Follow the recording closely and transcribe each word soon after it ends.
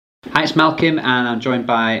Hi, it's Malcolm, and I'm joined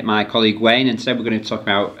by my colleague Wayne, and today we're going to talk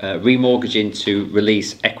about remortgaging to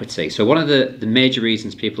release equity. So one of the major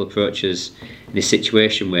reasons people approach us in this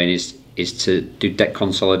situation, Wayne, is to do debt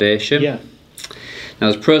consolidation. Yeah. Now,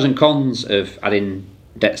 there's pros and cons of adding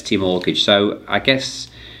debts to your mortgage. So I guess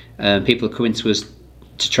people are coming to us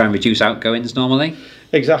to try and reduce outgoings normally.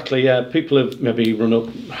 Exactly, yeah. People have maybe run up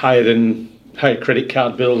higher credit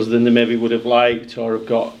card bills than they maybe would have liked, or have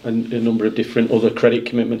got a number of different other credit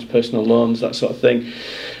commitments, personal loans, that sort of thing,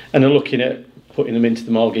 and are looking at putting them into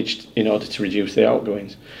the mortgage in order to reduce the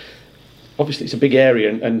outgoings. Obviously, it's a big area,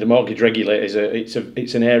 and the mortgage regulator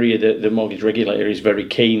it's an area that the mortgage regulator is very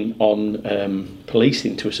keen on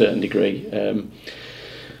policing to a certain degree.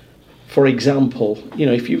 For example,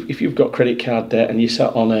 if you've got credit card debt and you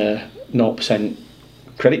sat on a 0%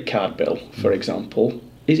 credit card bill, for example,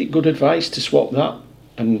 is it good advice to swap that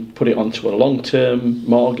and put it onto a long-term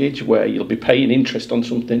mortgage where you'll be paying interest on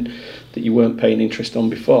something that you weren't paying interest on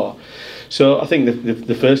before? So I think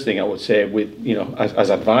the first thing I would say with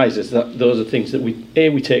as advisors, that those are things that we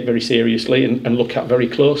take very seriously and look at very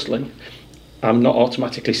closely. I'm not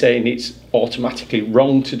automatically saying it's automatically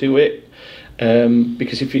wrong to do it.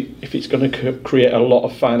 Because if it's going to create a lot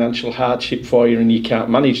of financial hardship for you and you can't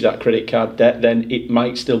manage that credit card debt, then it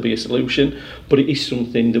might still be a solution. But it is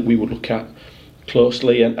something that we would look at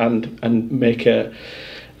closely and make a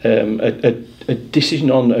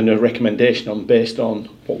decision on and a recommendation on based on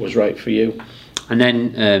what was right for you. And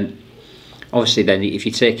then obviously then if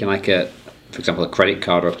you're taking for example, a credit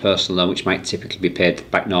card or a personal loan, which might typically be paid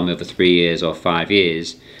back normally over 3 years or 5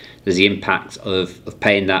 years, there's the impact of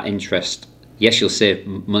paying that interest. Yes, you'll save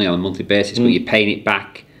money on a monthly basis, but you're paying it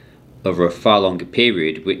back over a far longer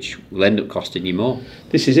period, which will end up costing you more.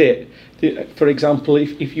 This is it. For example,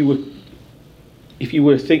 if you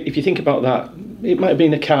think about that, it might have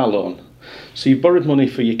been a car loan. So you've borrowed money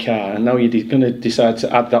for your car, and now you're going to decide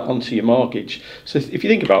to add that onto your mortgage. So if you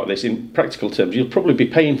think about this in practical terms, you'll probably be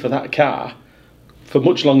paying for that car for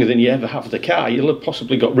much longer than you ever have the car. You'll have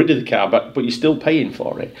possibly got rid of the car, but you're still paying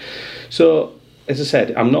for it. So, as I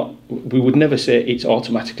said, we would never say it's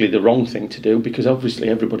automatically the wrong thing to do, because obviously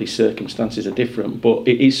everybody's circumstances are different, but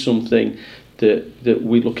it is something that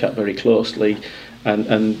we look at very closely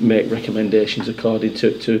and make recommendations according to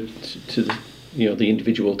the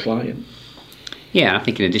individual client. Yeah, I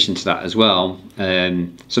think in addition to that as well,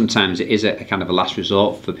 sometimes it is a kind of a last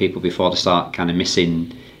resort for people before they start kind of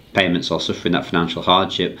missing payments or suffering that financial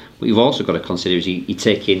hardship. What you've also got to consider is you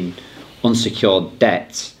take in unsecured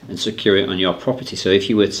debt and secure it on your property. So if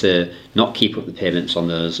you were to not keep up the payments on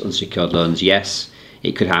those unsecured loans, yes,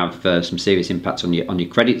 it could have some serious impact on your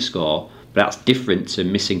credit score, but that's different to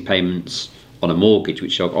missing payments on a mortgage,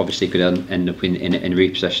 which obviously could end up in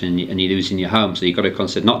repossession and you're losing your home. So you've got to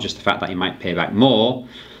consider not just the fact that you might pay back more,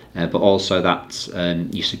 but also that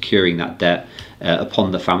you're securing that debt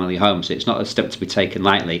upon the family home. So it's not a step to be taken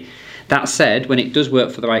lightly. That said, when it does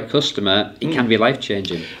work for the right customer, it can be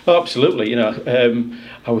life-changing. Oh, absolutely.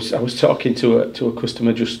 I was talking to a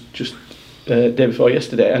customer just day before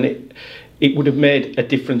yesterday, and it would have made a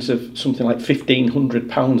difference of something like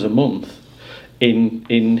 £1,500 a month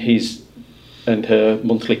in his and her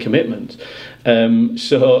monthly commitment.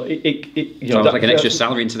 So it's like an extra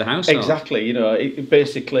salary into the household. Exactly.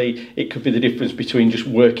 It could be the difference between just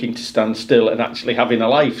working to stand still and actually having a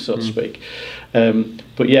life, so to speak.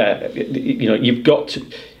 But yeah, you've got to.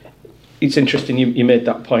 It's interesting you made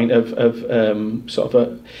that point of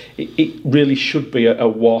it really should be a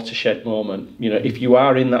watershed moment. If you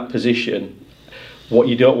are in that position, what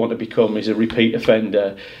you don't want to become is a repeat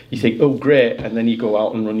offender. You think, oh great, and then you go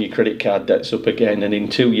out and run your credit card debts up again, and in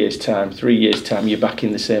 2 years' time, 3 years' time, you're back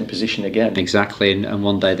in the same position again. Exactly, and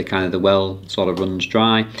one day the well sort of runs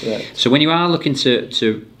dry. Right. So when you are looking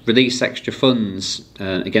to release extra funds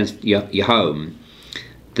against your home,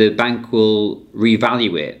 the bank will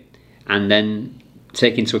revalue it and then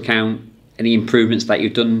take into account any improvements that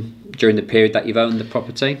you've done during the period that you've owned the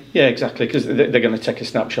property? Yeah, exactly, because they're going to take a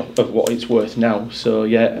snapshot of what it's worth now. So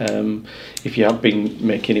yeah, if you have been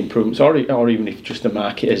making improvements, or even if just the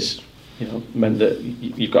market has meant that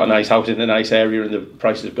you've got a nice house in a nice area and the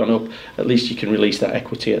prices have gone up, at least you can release that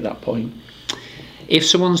equity at that point. If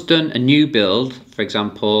someone's done a new build, for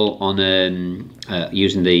example, on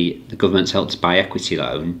using the government's Help to Buy equity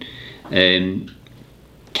loan,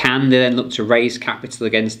 can they then look to raise capital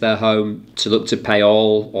against their home to look to pay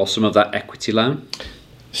all or some of that equity loan?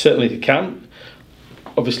 Certainly they can.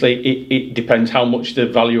 Obviously, it depends how much the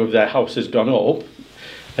value of their house has gone up.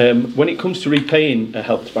 When it comes to repaying a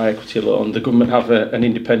Help to Buy equity loan, the government have an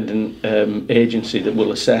independent agency that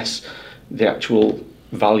will assess the actual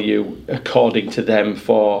value according to them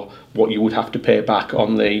for what you would have to pay back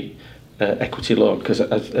on the equity loan, because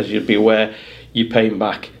as you'd be aware, you're paying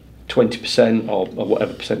back 20% or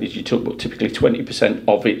whatever percentage you took, but typically 20%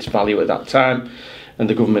 of its value at that time, and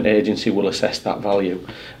the government agency will assess that value.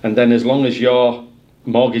 And then as long as your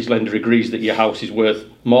mortgage lender agrees that your house is worth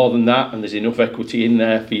more than that and there's enough equity in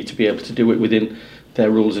there for you to be able to do it within their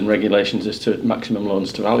rules and regulations as to maximum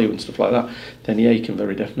loans to value and stuff like that, then yeah, you can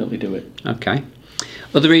very definitely do it. Okay.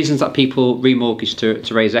 Other reasons that people remortgage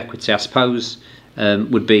to raise equity, I suppose,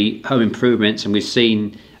 would be home improvements, and we've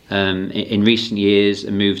seen in recent years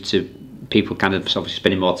a move to people kind of obviously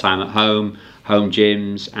spending more time at home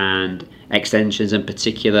gyms and extensions, in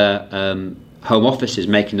particular home offices,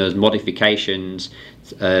 making those modifications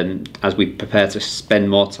as we prepare to spend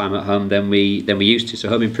more time at home than we used to. So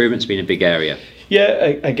home improvements being a big area. Yeah,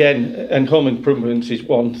 again, and home improvements is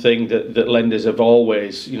one thing that lenders have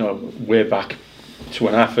always, way back to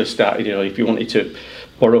when I first started, if you wanted to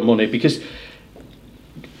borrow money, because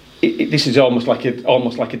this is almost like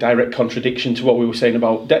a direct contradiction to what we were saying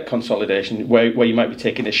about debt consolidation, where you might be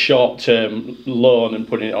taking a short-term loan and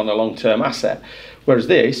putting it on a long-term asset. Whereas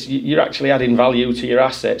this, you're actually adding value to your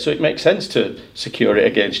asset, so it makes sense to secure it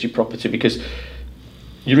against your property, because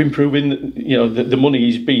you're improving, the money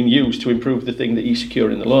is being used to improve the thing that you're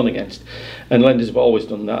securing the loan against. And lenders have always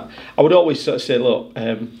done that. I would always sort of say, look,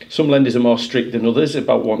 some lenders are more strict than others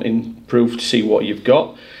about wanting proof to see what you've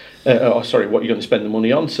got. What you're going to spend the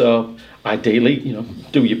money on. So ideally,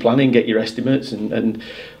 do your planning, get your estimates, and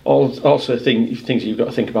also things you've got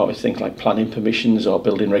to think about is things like planning permissions or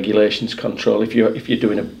building regulations control. If you're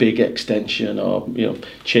doing a big extension or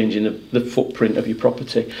changing the footprint of your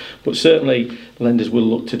property, but certainly lenders will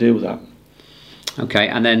look to do that. Okay,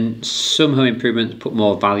 and then some home improvements put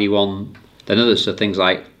more value on than others. So things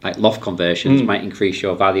like loft conversions might increase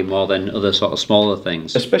your value more than other sort of smaller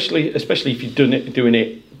things. Especially if you're doing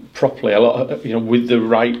it properly, a lot of, with the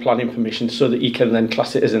right planning permission, so that you can then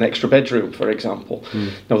class it as an extra bedroom, for example.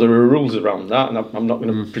 Now there are rules around that, and I'm not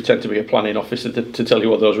going to pretend to be a planning officer to tell you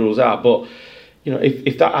what those rules are, but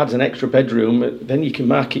if that adds an extra bedroom, then you can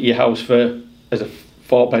market your house as a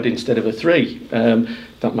 4-bed instead of a 3.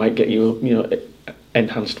 That might get you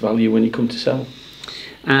enhanced value when you come to sell.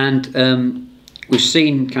 And we've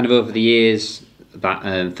seen kind of over the years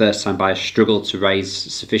that first-time buyers struggle to raise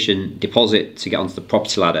sufficient deposit to get onto the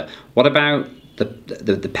property ladder. What about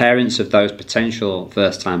the parents of those potential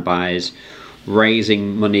first-time buyers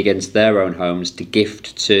raising money against their own homes to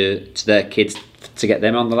gift to their kids to get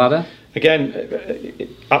them on the ladder? Again,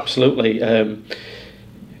 absolutely.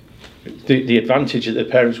 The advantage that the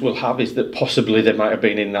parents will have is that possibly they might have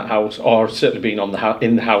been in that house, or certainly been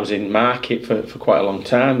in the housing market for quite a long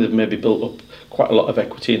time. They've maybe built up quite a lot of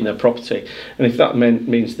equity in their property, and if that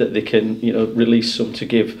means that they can release some to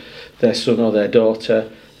give their son or their daughter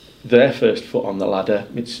their first foot on the ladder,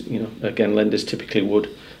 it's again, lenders typically would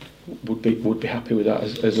be happy with that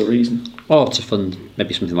as a reason. Or to fund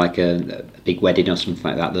maybe something like a big wedding or something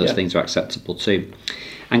like that. Those things are acceptable too.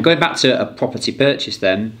 And going back to a property purchase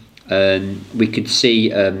then, we could see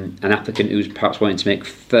an applicant who's perhaps wanting to make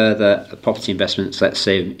further property investments, let's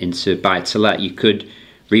say into buy-to-let. You could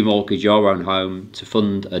remortgage your own home to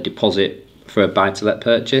fund a deposit for a buy-to-let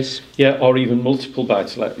purchase. Yeah, or even multiple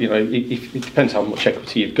buy-to-let. It depends how much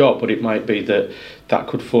equity you've got, but it might be that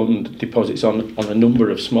could fund deposits on a number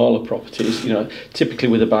of smaller properties. Typically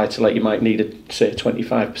with a buy-to-let, you might need a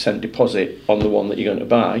 25% deposit on the one that you're going to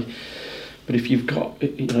buy. But if you've got,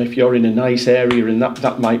 if you're in a nice area, and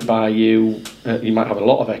that might buy you, you might have a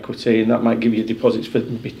lot of equity, and that might give you deposits for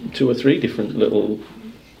maybe 2 or 3 different little,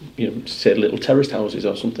 say little terraced houses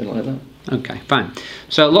or something like that. Okay, fine.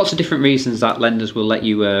 So lots of different reasons that lenders will let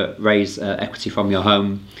you raise equity from your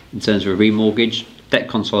home in terms of a remortgage, debt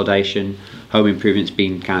consolidation, home improvements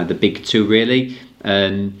being kind of the big 2 really.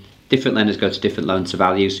 Different lenders go to different loan to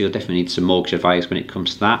value, so you'll definitely need some mortgage advice when it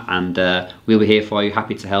comes to that, and we'll be here for you,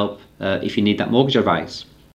 happy to help if you need that mortgage advice.